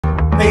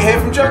here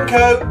from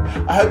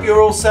JUNKO. I hope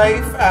you're all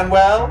safe and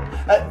well.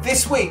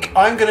 This week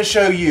I'm going to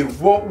show you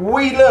what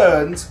we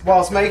learned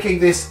whilst making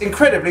this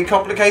incredibly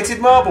complicated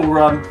marble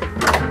run.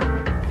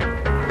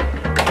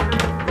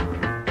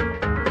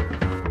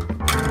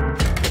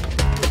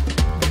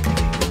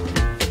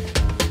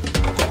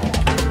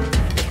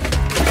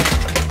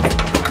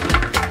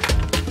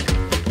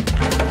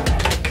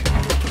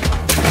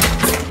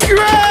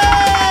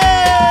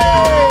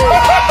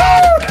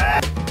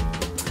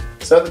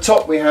 So at the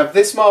top we have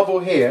this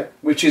marble here,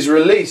 which is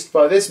released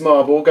by this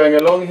marble going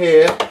along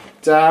here,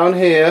 down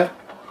here.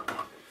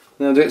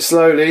 And I'll do it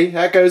slowly.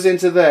 That goes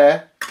into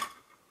there.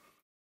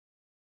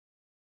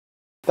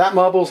 That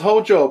marble's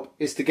whole job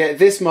is to get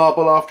this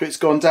marble, after it's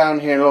gone down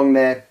here along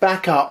there,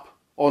 back up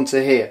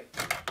onto here.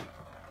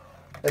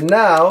 And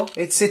now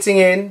it's sitting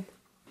in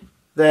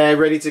there,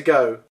 ready to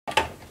go.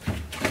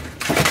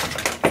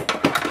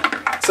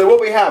 So what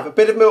we have, a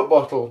bit of milk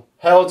bottle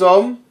held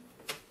on,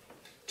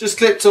 just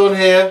clipped on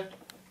here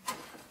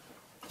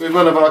with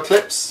one of our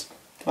clips,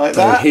 like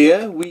that. And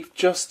here we've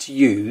just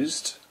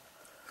used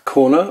the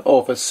corner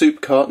of a soup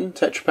carton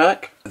Tetra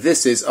Pak.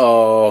 This is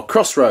our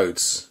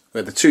crossroads,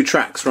 where the two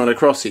tracks run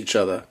across each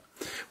other.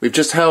 We've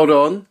just held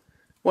on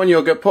one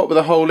yogurt pot with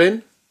a hole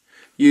in,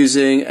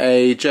 using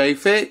a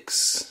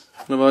J-fix,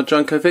 one of our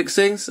JUNKO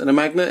fixings, and a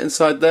magnet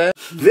inside there.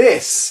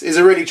 This is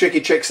a really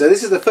tricky trick. So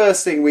this is the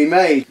first thing we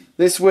made.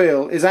 This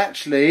wheel is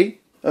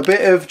actually a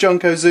bit of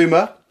JUNKO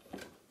Zoomer,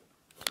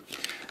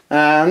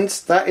 and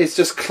that is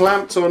just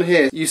clamped on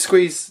here. You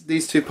squeeze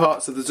these two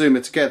parts of the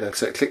Zoomer together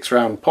so it clicks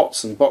around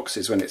pots and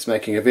boxes when it's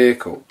making a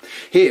vehicle.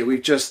 Here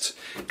we've just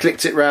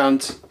clicked it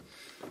round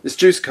this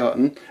juice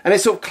carton, and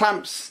it sort of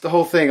clamps the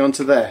whole thing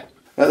onto there.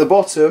 At the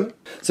bottom,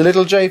 it's a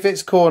little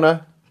J-fix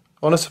corner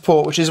on a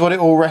support, which is what it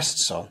all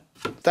rests on.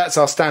 That's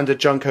our standard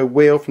JUNKO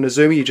wheel from the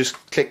Zoomer. You just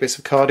click bits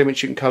of card in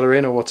which you can colour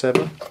in or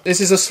whatever.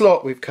 This is a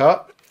slot we've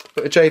cut,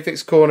 put a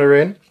J-fix corner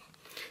in,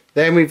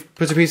 then we've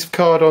put a piece of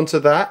card onto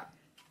that,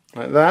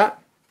 like that,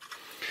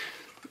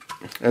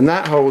 and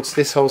that holds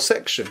this whole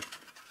section,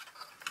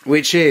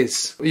 which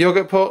is a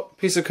yogurt pot,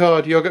 piece of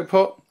card, yogurt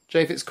pot,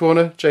 J-fix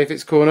corner,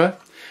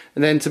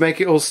 and then to make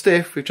it all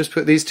stiff we've just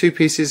put these two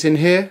pieces in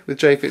here with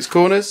J-fix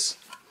corners,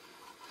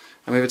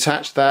 and we've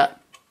attached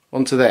that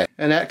onto there,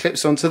 and that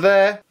clips onto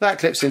there, that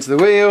clips into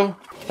the wheel,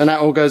 and that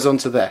all goes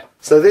onto there.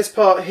 So this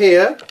part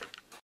here,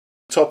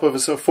 top of a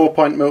sort of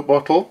 4-pint milk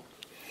bottle,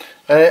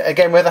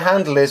 again where the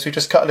handle is, we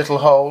just cut a little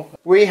hole.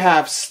 We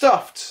have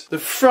stuffed the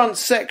front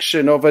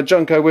section of a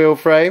JUNKO wheel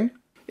frame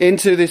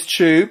into this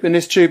tube, and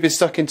this tube is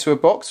stuck into a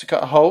box. We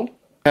cut a hole.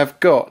 I've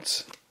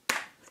got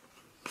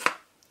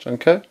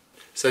JUNKO.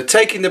 So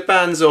taking the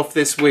bands off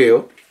this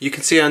wheel, you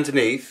can see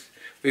underneath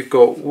we've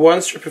got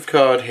one strip of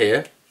card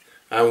here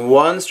and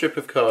one strip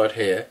of card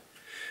here,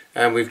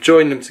 and we've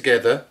joined them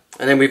together,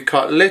 and then we've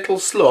cut little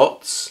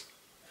slots,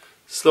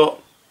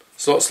 slot,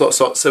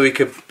 so we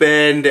could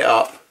bend it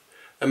up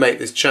and make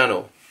this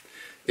channel.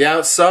 The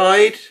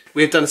outside,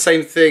 we've done the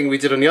same thing we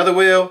did on the other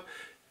wheel.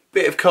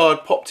 Bit of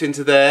card popped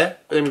into there,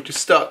 and then we've just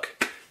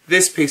stuck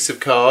this piece of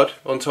card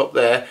on top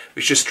there,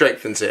 which just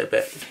strengthens it a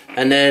bit.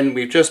 And then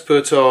we've just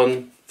put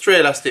on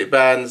 3 elastic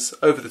bands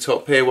over the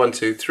top here, 1,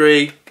 2,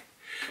 3,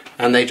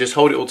 and they just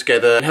hold it all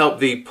together and help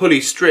the pulley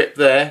strip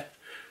there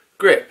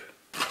grip.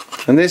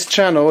 And this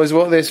channel is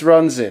what this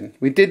runs in.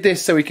 We did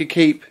this so we could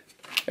keep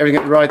everything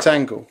at the right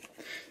angle.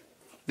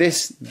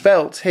 This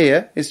belt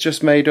here is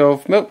just made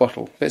of milk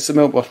bottle, bits of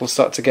milk bottle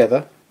stuck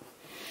together,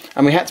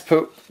 and we had to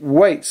put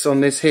weights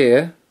on this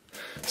here,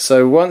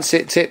 so once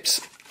it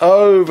tips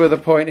over the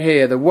point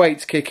here, the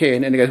weights kick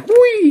in and it goes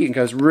whee and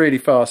goes really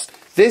fast.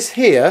 This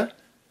here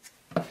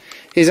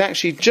is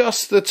actually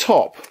just the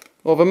top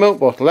of a milk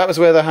bottle. That was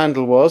where the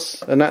handle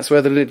was, and that's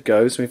where the lid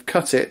goes. We've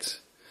cut it,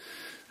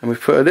 and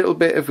we've put a little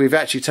bit of, we've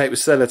actually taped with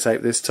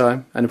sellotape this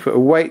time, and put a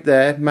weight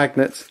there,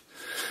 magnet,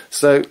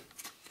 so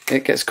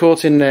it gets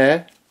caught in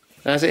there.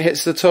 As it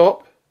hits the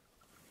top,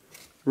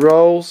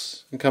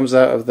 rolls and comes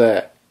out of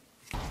there.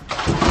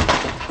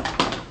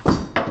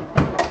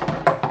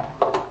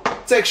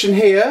 Section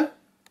here,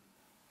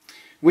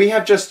 we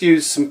have just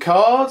used some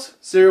card,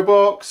 cereal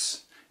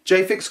box,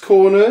 J-fix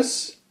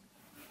corners,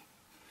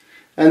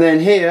 and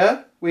then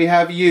here we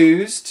have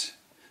used,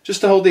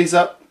 just to hold these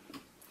up,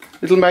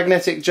 little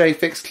magnetic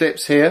J-fix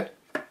clips here,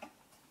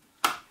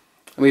 and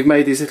we've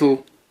made these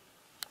little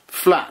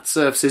flat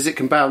surfaces it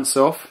can bounce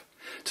off.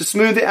 To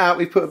smooth it out,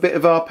 we put a bit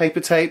of our paper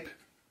tape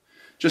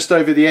just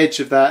over the edge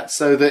of that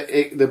so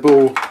that the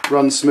ball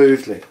runs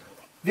smoothly.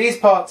 These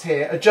parts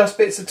here are just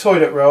bits of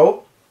toilet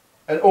roll,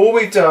 and all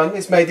we've done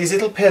is made these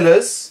little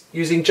pillars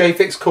using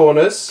J-fix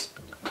corners.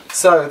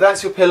 So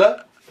that's your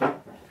pillar,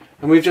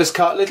 and we've just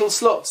cut little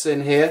slots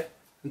in here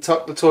and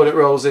tucked the toilet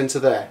rolls into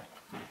there.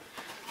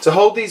 To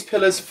hold these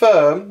pillars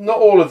firm, not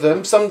all of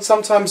them,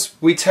 sometimes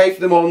we tape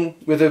them on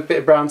with a bit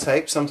of brown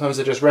tape, sometimes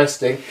they're just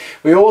resting.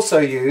 We also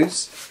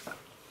use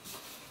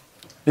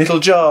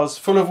little jars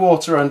full of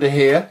water under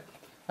here,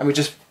 and we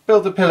just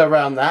build the pillar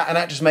around that, and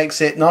that just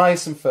makes it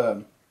nice and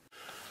firm.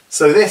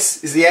 So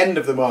this is the end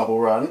of the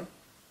marble run.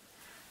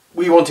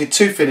 we wanted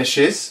two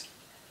finishes.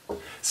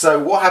 So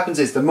what happens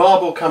is the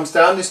marble comes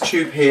down this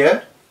tube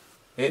here,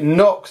 it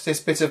knocks this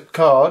bit of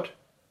card,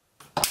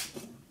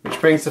 which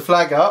brings the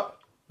flag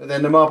up, but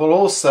then the marble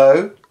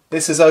also,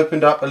 this has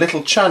opened up a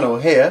little channel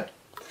here,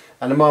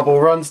 and the marble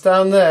runs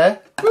down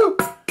there. Woo!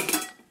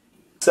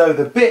 So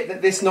the bit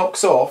that this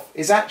knocks off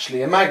is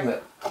actually a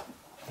magnet.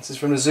 This is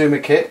from the Zuma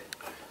kit,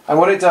 and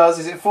what it does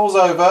is it falls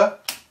over,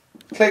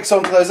 clicks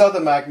onto those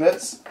other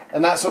magnets,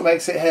 and that's what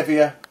makes it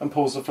heavier and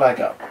pulls the flag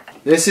up.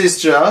 This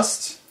is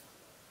just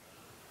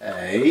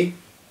a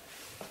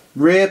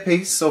rear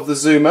piece of the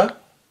Zuma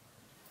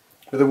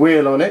with a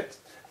wheel on it,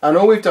 and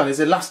all we've done is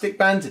elastic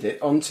banded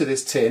it onto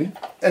this tin,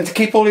 and to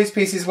keep all these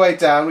pieces weighed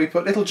down we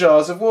put little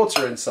jars of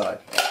water inside.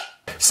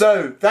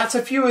 So that's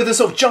a few of the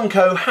sort of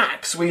Junko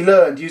hacks we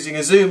learned using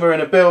a Zuma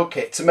and a build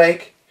kit to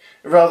make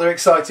a rather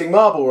exciting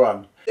marble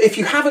run. If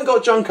you haven't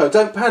got Junko,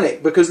 don't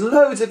panic, because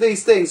loads of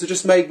these things are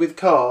just made with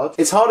card.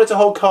 It's harder to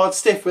hold card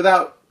stiff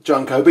without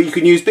Junko, but you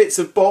can use bits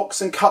of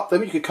box and cut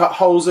them, you could cut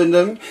holes in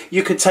them,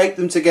 you could tape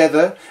them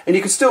together, and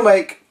you can still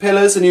make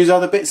pillars and use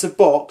other bits of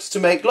box to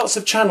make lots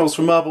of channels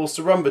for marbles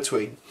to run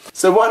between.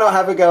 So why not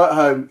have a go at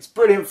home? It's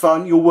brilliant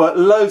fun, you'll work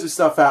loads of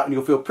stuff out and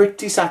you'll feel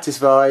pretty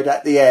satisfied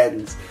at the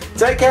end.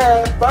 Take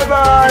care, bye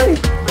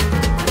bye!